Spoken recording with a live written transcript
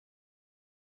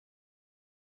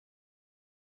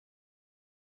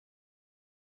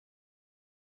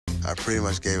I pretty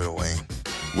much gave it away.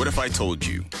 What if I told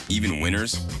you, even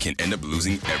winners can end up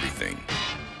losing everything?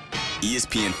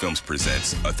 ESPN Films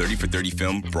presents a 30 for 30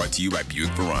 film brought to you by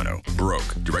Buick Verano.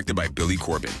 Broke, directed by Billy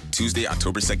Corbin. Tuesday,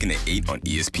 October 2nd at 8 on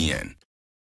ESPN.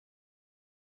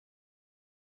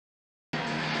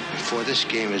 Before this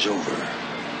game is over,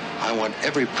 I want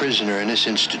every prisoner in this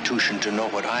institution to know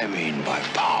what I mean by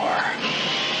power.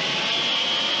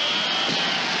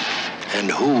 And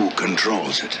who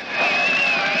controls it.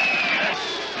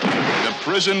 The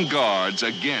prison guards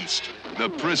against the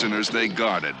prisoners they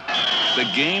guarded. The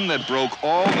game that broke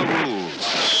all the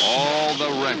rules, all the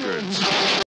records.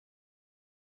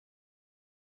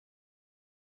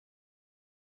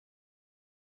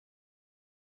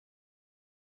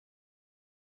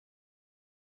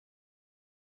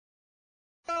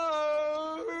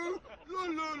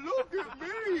 Look at me.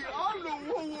 I'm the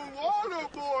one with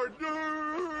waterboard,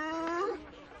 dude.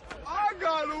 I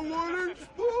got a wooden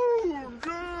spoon,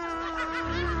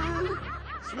 dude.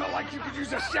 Smell like you could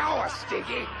use a shower,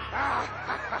 Stinky.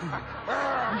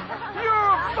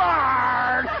 You're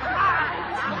fired.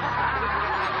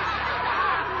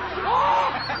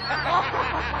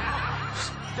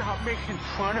 Stop making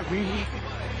fun of me.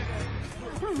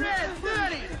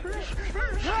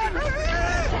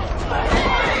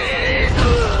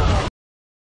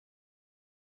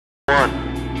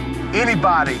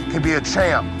 Anybody can be a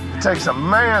champ. It takes a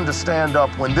man to stand up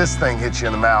when this thing hits you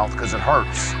in the mouth because it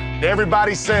hurts.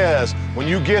 Everybody says when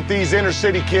you get these inner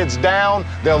city kids down,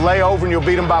 they'll lay over and you'll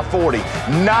beat them by 40.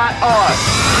 Not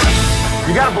us.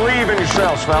 You gotta believe in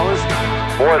yourselves, fellas.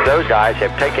 Boy, those guys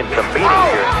have taken some beatings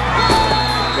here.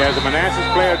 There's a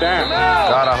Manassas player down.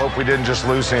 God, I hope we didn't just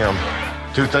lose him.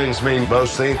 Two things mean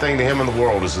most anything to him in the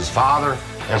world is his father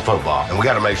and football. And we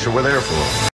got to make sure we're there for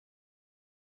him.